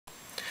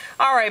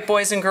All right,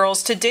 boys and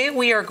girls, today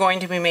we are going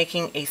to be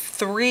making a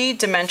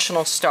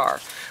three-dimensional star.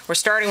 We're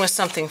starting with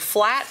something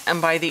flat,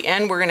 and by the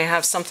end we're going to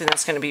have something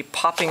that's going to be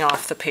popping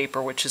off the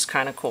paper, which is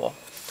kind of cool.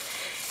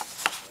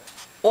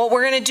 What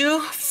we're going to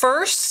do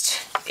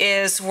first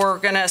is we're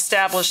going to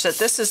establish that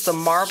this is the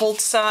marbled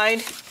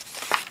side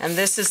and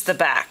this is the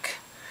back.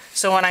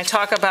 So when I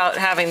talk about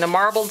having the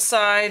marbled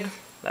side,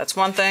 that's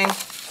one thing.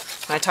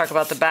 When I talk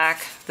about the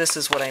back, this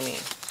is what I mean.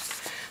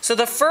 So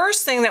the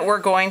first thing that we're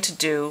going to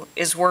do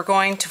is we're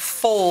going to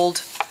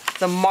fold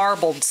the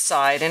marbled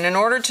side, and in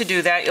order to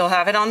do that you'll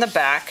have it on the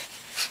back,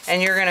 and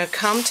you're going to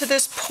come to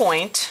this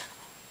point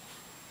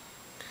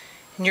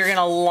and you're going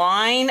to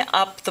line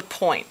up the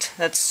point.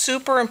 That's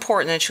super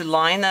important that you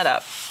line that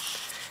up.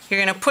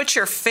 You're going to put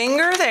your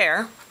finger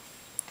there,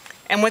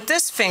 and with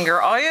this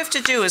finger all you have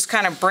to do is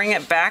kind of bring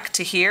it back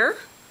to here.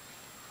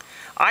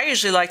 I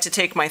usually like to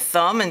take my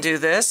thumb and do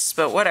this,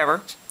 but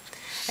whatever.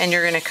 And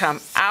you're going to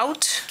come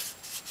out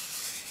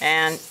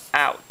and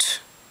out.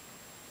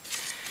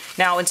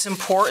 Now it's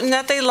important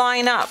that they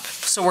line up,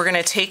 so we're going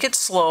to take it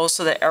slow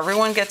so that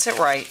everyone gets it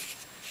right.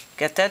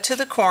 Get that to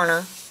the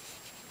corner,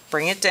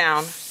 bring it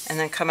down, and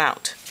then come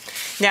out.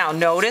 Now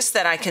notice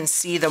that I can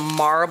see the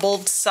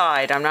marbled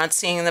side. I'm not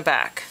seeing the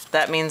back.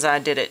 That means I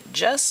did it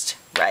just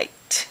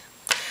right.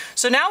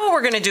 So now what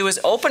we're going to do is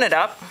open it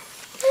up.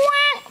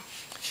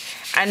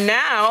 And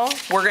now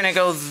we're going to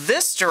go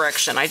this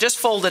direction. I just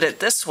folded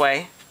it this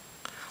way.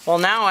 Well,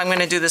 now I'm going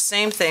to do the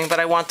same thing, but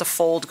I want the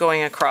fold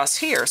going across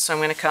here. So I'm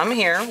going to come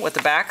here with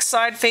the back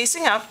side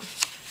facing up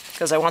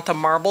because I want the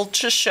marble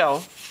to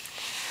show.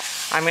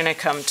 I'm going to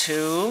come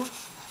to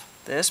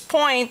this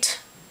point.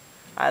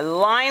 I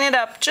line it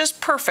up just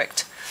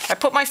perfect. I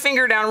put my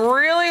finger down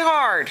really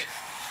hard.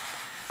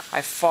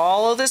 I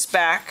follow this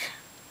back,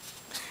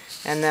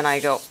 and then I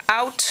go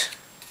out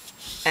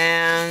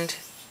and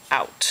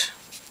out.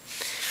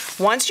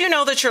 Once you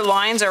know that your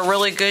lines are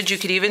really good, you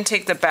could even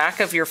take the back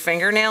of your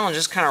fingernail and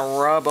just kind of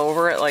rub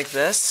over it like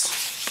this.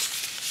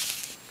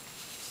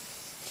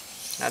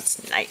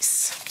 That's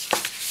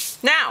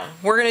nice. Now,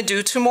 we're going to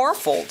do two more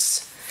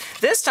folds.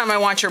 This time I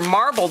want your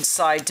marbled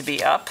side to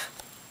be up,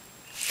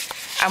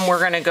 and we're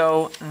going to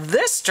go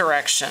this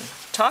direction.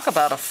 Talk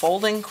about a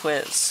folding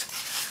quiz.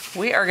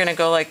 We are going to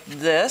go like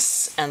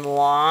this and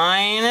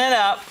line it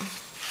up.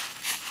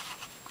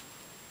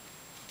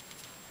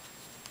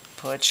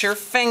 Put your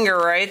finger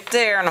right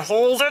there and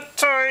hold it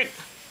tight.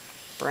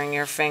 Bring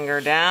your finger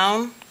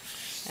down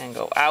and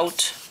go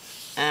out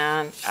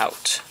and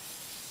out.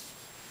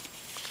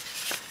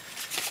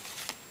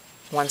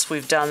 Once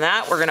we've done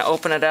that, we're going to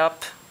open it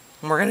up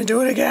and we're going to do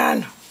it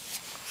again.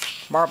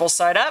 Marble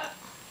side up.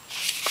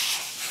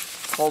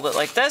 Hold it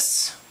like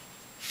this.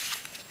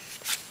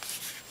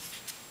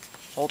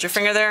 Hold your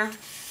finger there.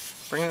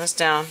 Bring this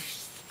down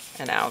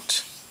and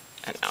out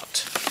and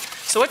out.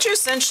 So what you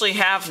essentially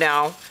have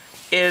now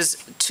is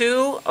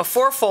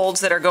four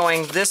folds that are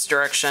going this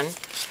direction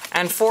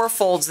and four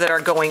folds that are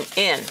going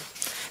in.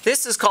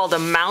 This is called a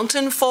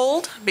mountain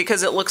fold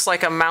because it looks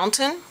like a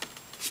mountain.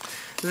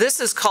 This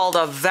is called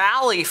a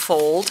valley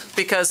fold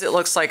because it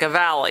looks like a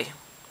valley.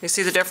 You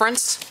see the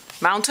difference?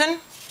 Mountain,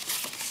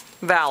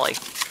 valley.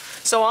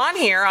 So on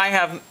here I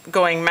have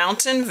going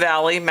mountain,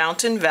 valley,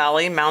 mountain,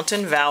 valley,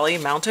 mountain, valley,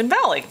 mountain,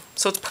 valley.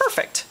 So it's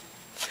perfect.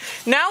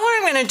 Now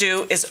what I'm going to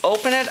do is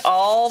open it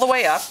all the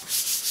way up.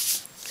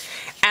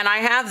 And I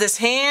have this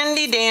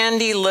handy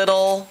dandy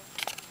little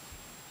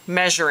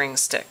measuring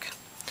stick.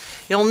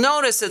 You'll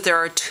notice that there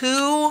are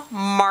two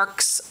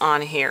marks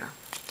on here.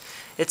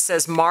 It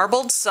says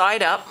marbled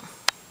side up.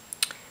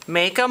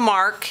 Make a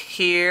mark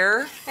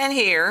here and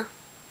here.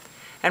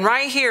 And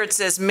right here it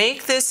says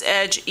make this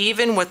edge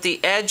even with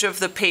the edge of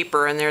the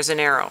paper, and there's an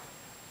arrow.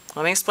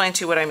 Let me explain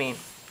to you what I mean.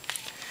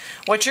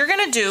 What you're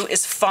going to do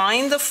is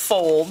find the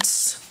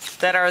folds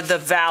that are the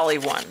valley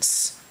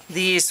ones.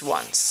 These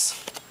ones.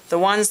 The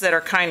ones that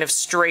are kind of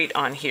straight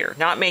on here,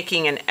 not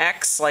making an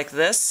X like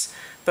this,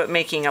 but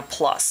making a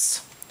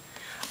plus.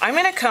 I'm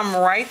going to come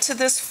right to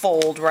this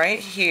fold right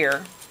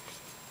here.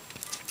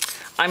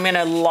 I'm going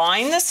to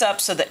line this up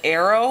so the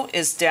arrow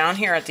is down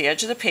here at the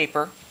edge of the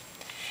paper.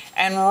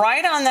 And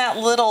right on that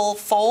little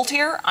fold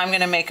here, I'm going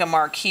to make a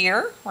mark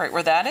here, right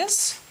where that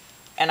is,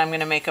 and I'm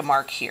going to make a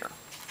mark here.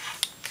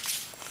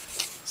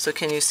 So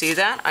can you see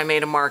that? I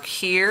made a mark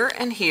here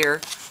and here,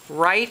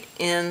 right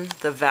in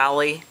the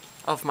valley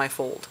of my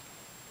fold.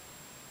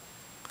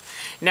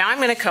 Now I'm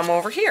going to come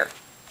over here.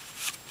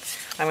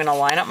 I'm going to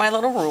line up my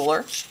little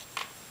ruler,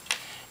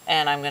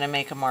 and I'm going to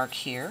make a mark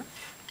here,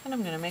 and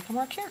I'm going to make a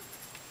mark here.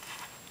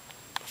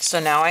 So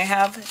now I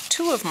have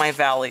two of my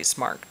valleys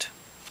marked.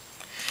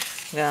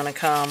 I'm going to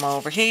come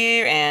over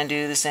here and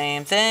do the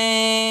same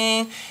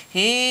thing.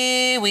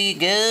 Here we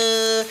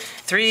go.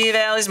 3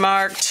 valleys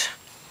marked.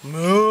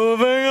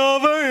 Moving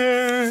over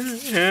here.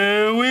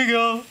 Here we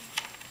go.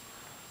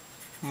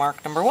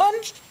 Mark number 1.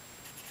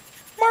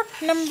 Mark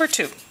number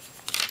 2.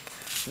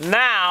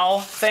 Now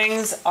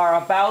things are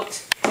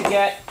about to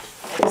get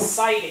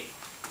exciting.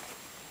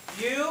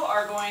 You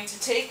are going to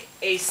take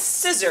a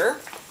scissor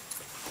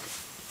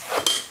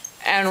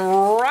And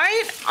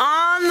right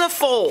on the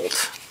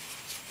fold,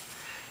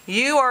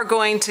 you are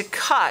going to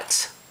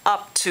cut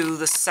up to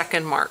the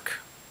second mark.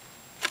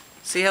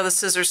 See how the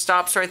scissors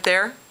stops right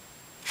there?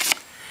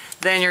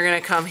 Then you're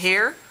going to come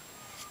here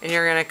and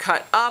you're going to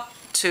cut up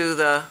to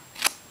the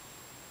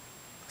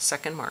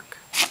second mark.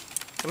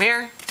 Come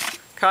here,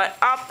 cut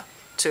up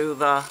to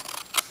the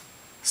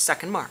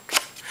second mark.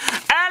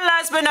 And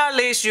last but not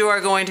least, you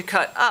are going to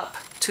cut up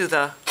to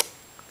the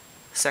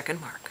second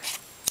mark.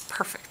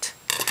 Perfect.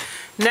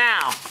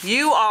 Now,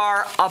 you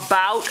are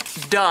about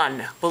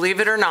done, believe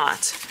it or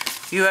not.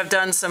 You have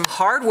done some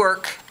hard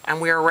work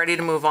and we are ready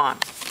to move on.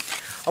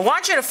 I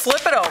want you to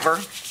flip it over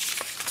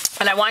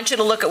and I want you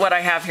to look at what I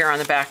have here on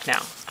the back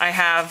now. I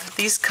have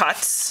these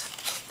cuts,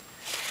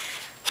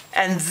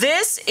 and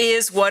this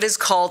is what is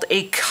called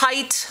a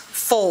kite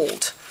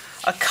fold.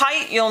 A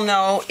kite, you'll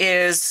know,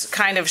 is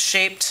kind of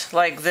shaped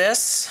like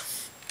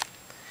this.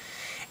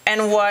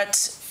 And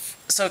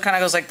so it kind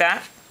of goes like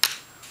that.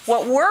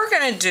 What we're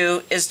going to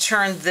do is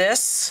turn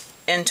this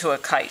into a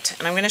kite,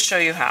 and I'm going to show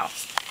you how.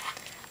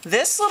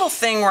 This little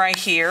thing right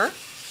here,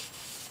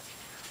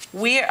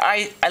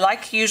 I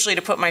like usually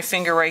to put my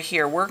finger right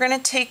here. We're going to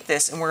take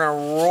this and we're going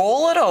to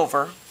roll it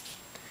over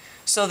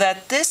so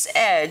that this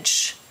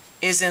edge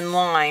is in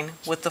line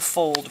with the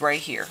fold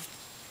right here.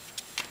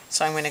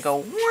 So I'm going to go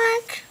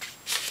whack.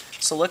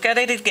 So look at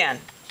it again.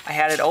 I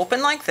had it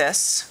open like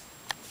this.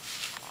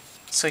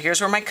 So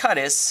here's where my cut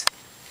is.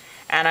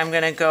 And I'm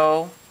going to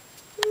go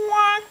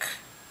whack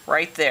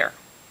right there.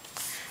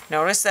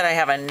 Notice that I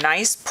have a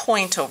nice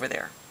point over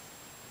there.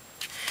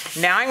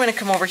 Now I'm going to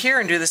come over here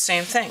and do the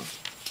same thing.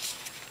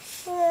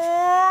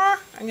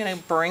 I'm going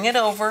to bring it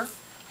over.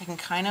 I can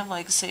kind of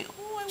like say,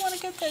 oh, I want to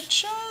get that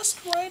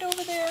just right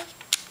over there,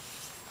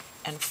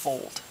 and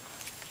fold.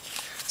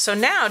 So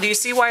now, do you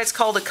see why it's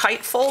called a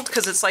kite fold?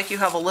 Because it's like you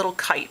have a little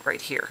kite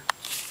right here.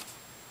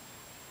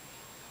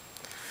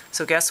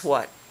 So guess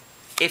what?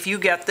 If you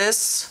get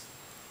this,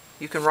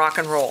 you can rock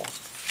and roll.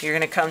 You're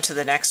going to come to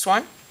the next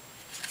one,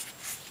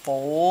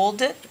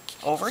 fold it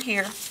over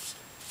here,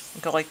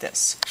 and go like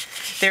this.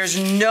 There's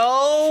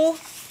no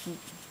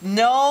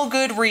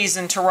good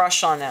reason to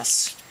rush on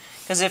this,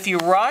 because if you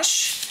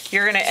rush,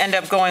 you're going to end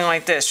up going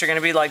like this. You're going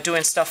to be like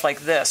doing stuff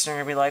like this, and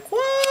you're going to be like,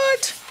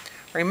 what?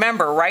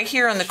 Remember, right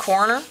here in the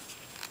corner,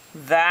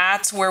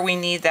 that's where we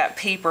need that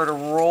paper to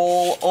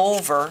roll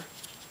over,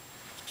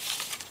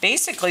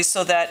 basically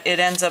so that it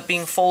ends up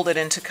being folded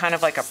into kind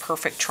of like a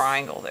perfect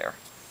triangle there.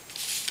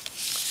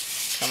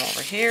 Come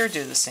over here,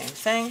 do the same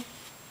thing.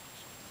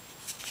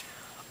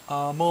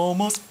 I'm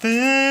almost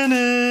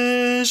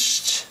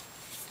finished.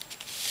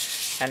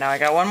 And now I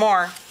got one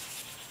more.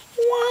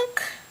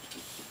 Walk.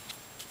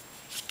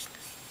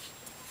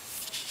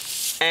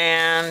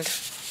 And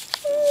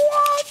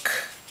walk.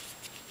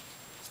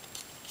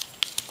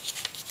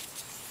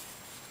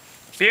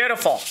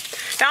 Beautiful.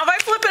 Now if I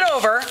flip it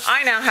over,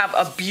 I now have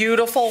a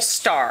beautiful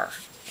star.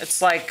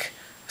 It's like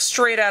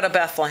straight out of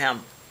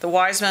Bethlehem. The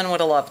wise men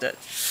would have loved it.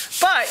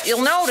 But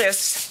you'll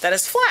notice that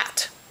it's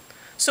flat.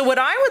 So what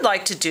I would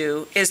like to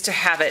do is to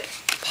have it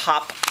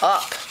pop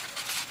up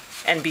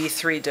and be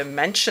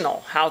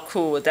three-dimensional. How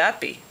cool would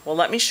that be? Well,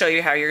 let me show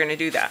you how you're going to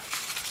do that.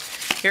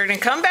 You're going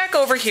to come back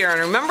over here, and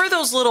remember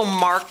those little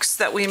marks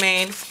that we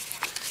made?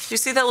 Do you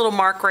see that little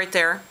mark right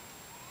there?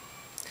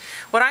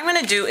 What I'm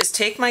going to do is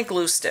take my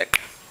glue stick,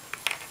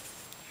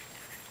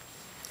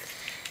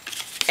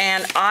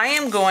 and I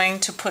am going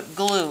to put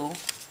glue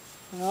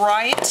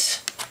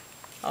right,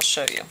 I'll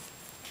show you.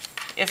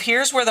 If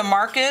here's where the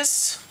mark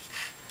is,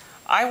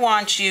 I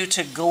want you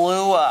to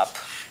glue up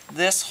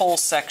this whole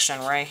section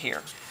right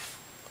here.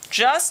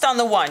 Just on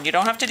the one. You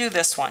don't have to do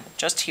this one,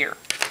 just here.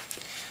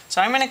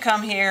 So I'm going to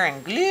come here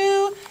and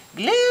glue,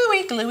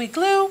 gluey, gluey,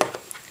 glue.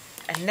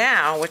 And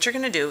now what you're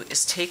going to do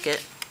is take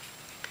it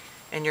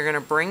and you're going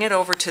to bring it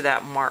over to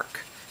that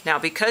mark. Now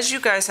because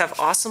you guys have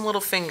awesome little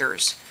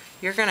fingers,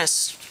 you're going to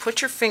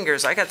put your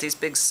fingers, I got these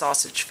big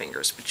sausage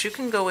fingers, but you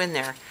can go in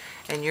there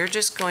and you're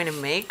just going to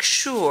make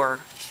sure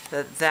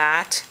that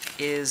that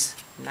is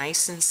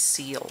nice and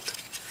sealed.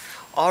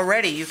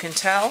 Already you can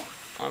tell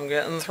I'm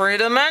getting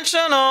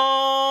three-dimensional.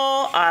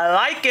 I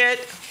like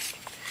it.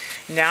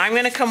 Now I'm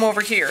going to come over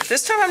here.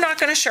 This time I'm not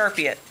going to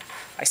Sharpie it.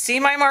 I see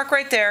my mark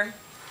right there.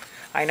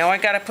 I know I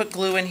got to put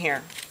glue in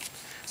here.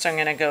 So I'm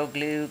going to go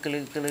glue,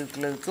 glue, glue,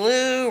 glue,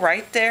 glue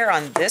right there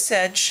on this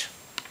edge.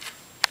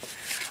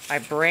 I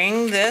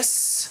bring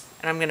this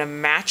and I'm going to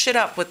match it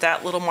up with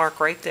that little mark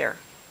right there.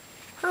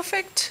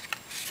 Perfect.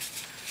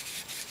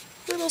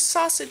 Little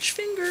sausage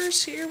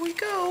fingers, here we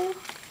go.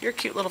 Your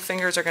cute little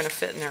fingers are going to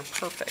fit in there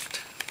perfect.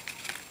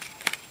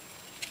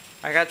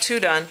 I got two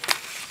done.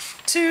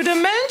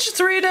 Three-dimensional,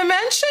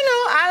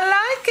 I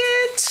like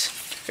it.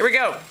 Here we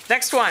go,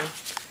 next one.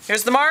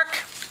 Here's the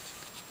mark.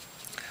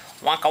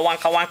 Wonka,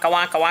 wonka, wonka,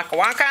 wonka, wonka,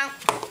 wonka.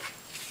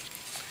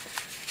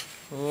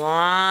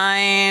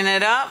 Line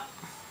it up.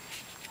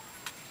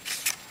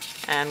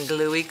 And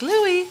gluey,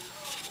 gluey.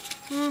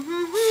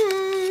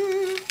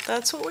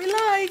 That's what we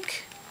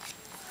like.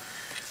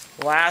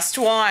 Last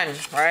one,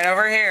 right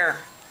over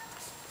here.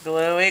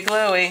 Gluey,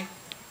 gluey.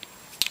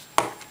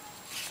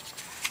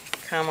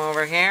 Come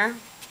over here.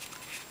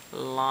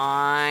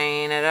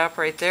 Line it up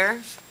right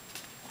there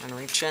and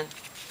reach in.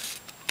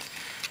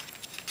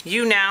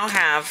 You now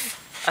have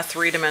a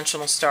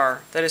three-dimensional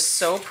star that is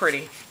so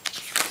pretty.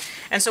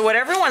 And so what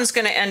everyone's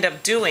going to end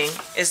up doing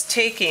is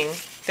taking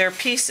their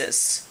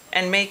pieces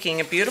and making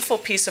a beautiful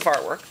piece of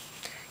artwork.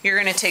 You're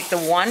going to take the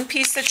one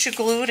piece that you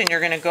glued and you're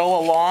going to go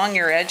along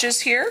your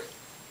edges here,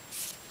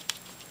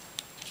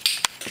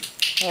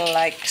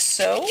 like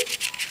so.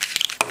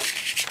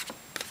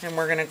 And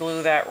we're going to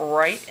glue that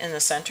right in the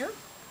center.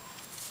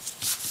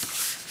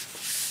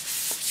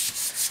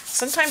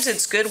 Sometimes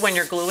it's good when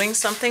you're gluing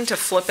something to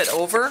flip it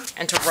over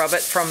and to rub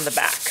it from the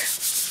back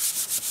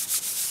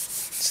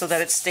so that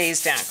it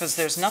stays down, because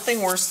there's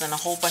nothing worse than a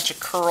whole bunch of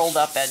curled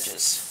up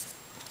edges.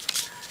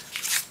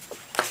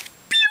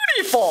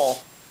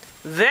 Beautiful!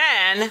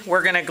 Then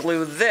we're going to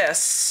glue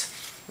this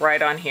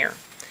right on here.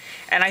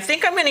 And I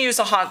think I'm going to use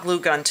a hot glue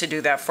gun to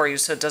do that for you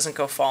so it doesn't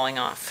go falling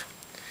off.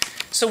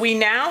 So we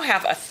now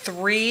have a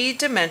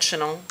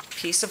three-dimensional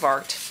piece of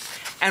art.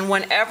 And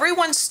when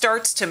everyone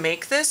starts to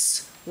make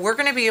this, we're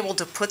going to be able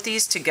to put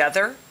these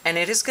together and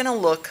it is going to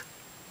look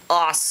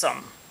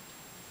awesome.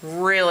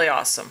 Really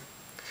awesome.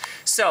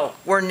 So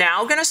we're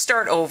now going to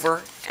start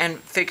over and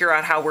figure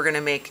out how we're going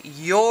to make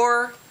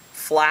your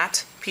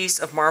flat piece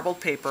of marbled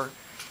paper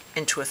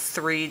into a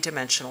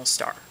three-dimensional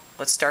star.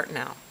 Let's start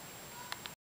now.